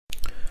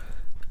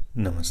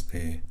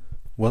Namaste.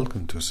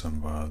 Welcome to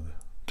Samvad,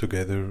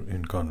 Together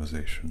in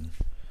Conversation.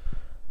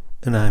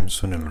 And I'm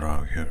Sunil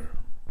Rao here.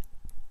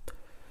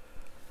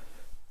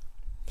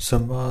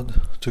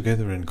 Samvad,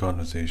 Together in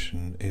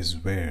Conversation is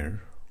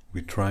where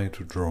we try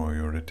to draw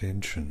your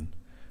attention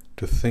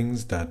to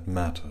things that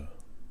matter.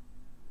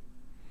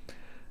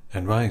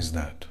 And why is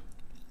that?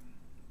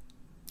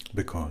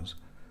 Because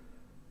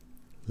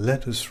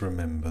let us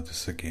remember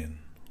this again.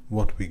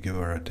 What we give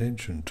our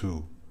attention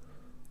to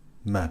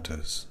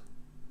matters.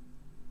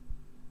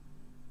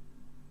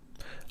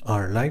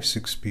 Our life's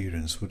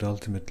experience would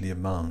ultimately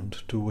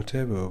amount to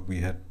whatever we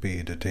had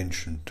paid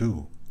attention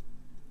to.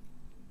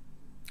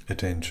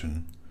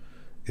 Attention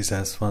is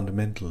as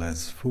fundamental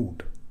as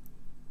food,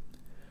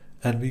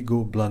 and we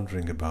go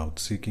blundering about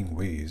seeking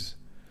ways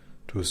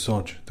to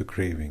assuage the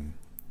craving,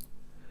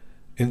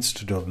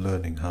 instead of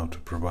learning how to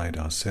provide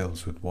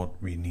ourselves with what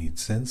we need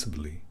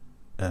sensibly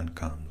and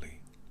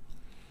calmly.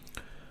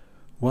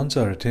 Once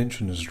our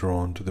attention is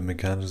drawn to the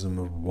mechanism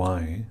of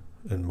why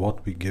and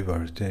what we give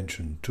our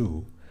attention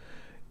to,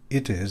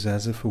 it is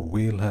as if a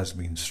veil has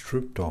been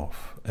stripped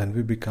off and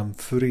we become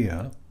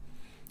freer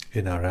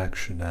in our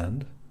action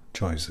and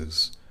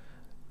choices,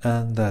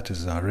 and that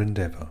is our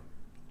endeavor.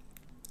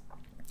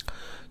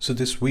 So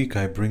this week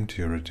I bring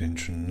to your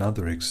attention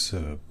another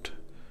excerpt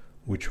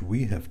which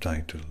we have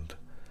titled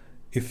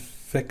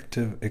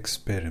Effective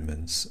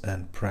Experiments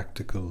and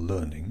Practical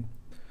Learning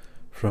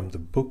from the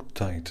book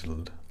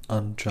titled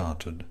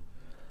Uncharted: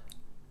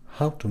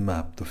 How to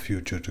Map the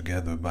Future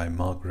Together by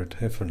Margaret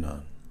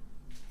Heffernan.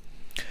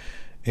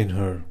 In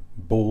her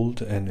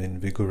bold and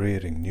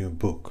invigorating new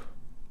book,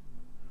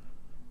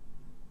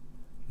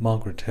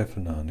 Margaret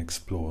Heffernan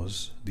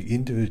explores the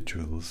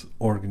individuals,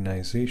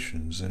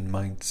 organizations, and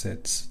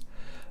mindsets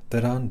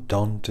that aren't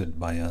daunted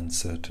by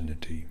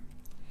uncertainty,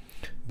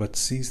 but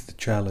seize the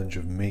challenge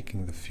of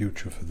making the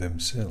future for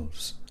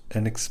themselves,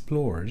 and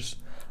explores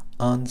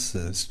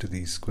answers to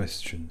these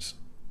questions.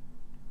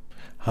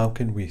 How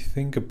can we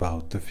think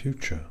about the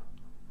future?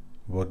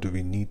 What do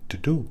we need to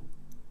do?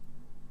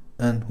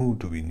 And who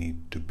do we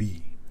need to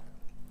be?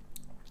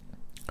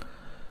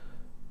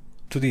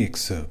 To the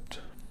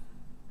excerpt: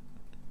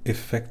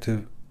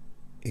 Effective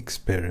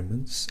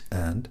Experiments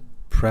and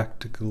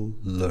Practical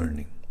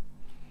Learning.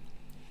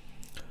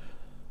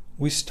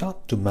 We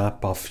start to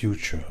map our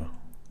future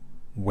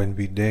when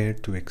we dare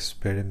to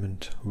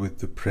experiment with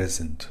the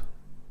present,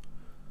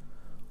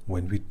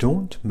 when we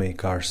don't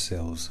make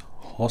ourselves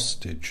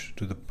hostage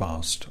to the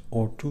past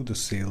or to the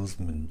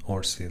salesman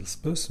or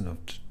salesperson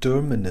of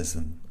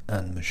determinism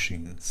and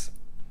machines.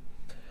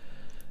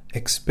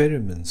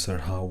 Experiments are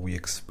how we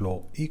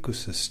explore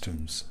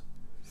ecosystems,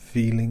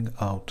 feeling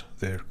out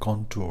their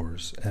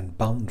contours and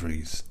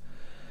boundaries,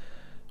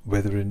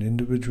 whether in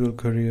individual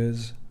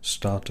careers,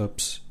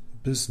 startups,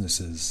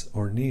 businesses,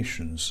 or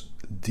nations.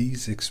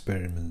 These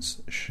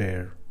experiments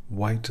share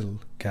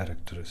vital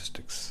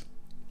characteristics.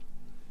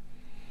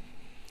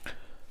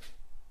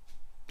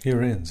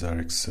 Here ends our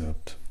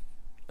excerpt,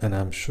 and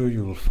I'm sure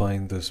you will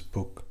find this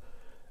book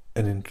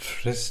an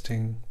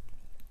interesting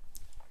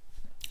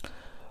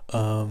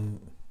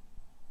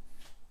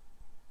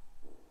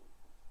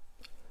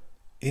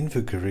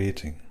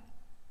invigorating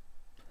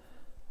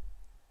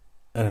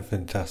and a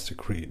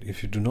fantastic read.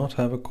 If you do not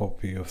have a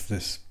copy of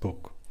this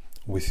book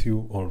with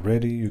you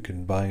already, you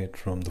can buy it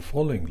from the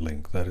following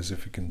link. That is,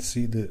 if you can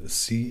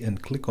see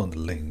and click on the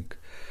link.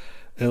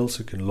 Else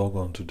you can log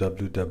on to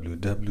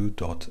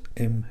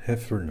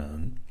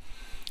www.mheffernan,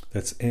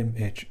 that's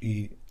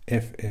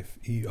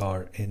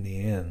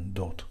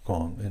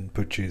mheffernan.com, and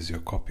purchase your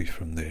copy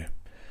from there.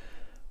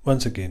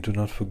 Once again, do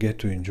not forget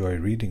to enjoy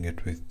reading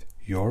it with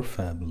your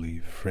family,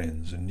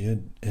 friends,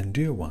 and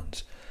dear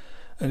ones.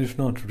 And if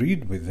not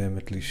read with them,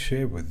 at least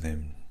share with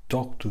them,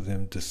 talk to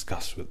them,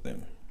 discuss with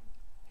them.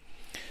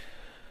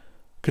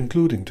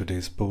 Concluding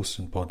today's post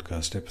and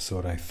podcast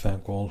episode, I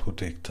thank all who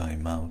take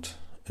time out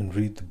and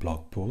read the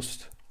blog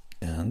post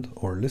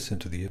or listen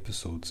to the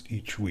episodes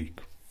each week.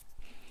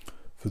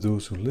 For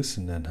those who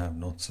listen and have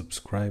not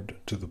subscribed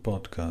to the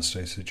podcast,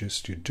 I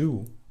suggest you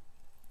do,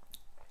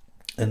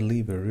 and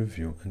leave a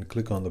review and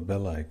click on the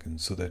bell icon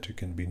so that you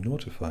can be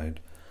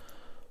notified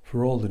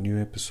for all the new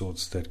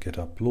episodes that get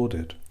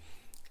uploaded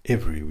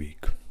every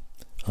week.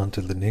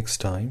 Until the next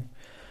time,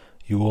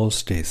 you all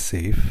stay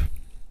safe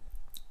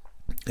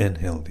and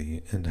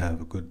healthy and have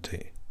a good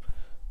day.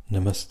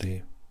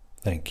 Namaste.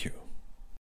 Thank you.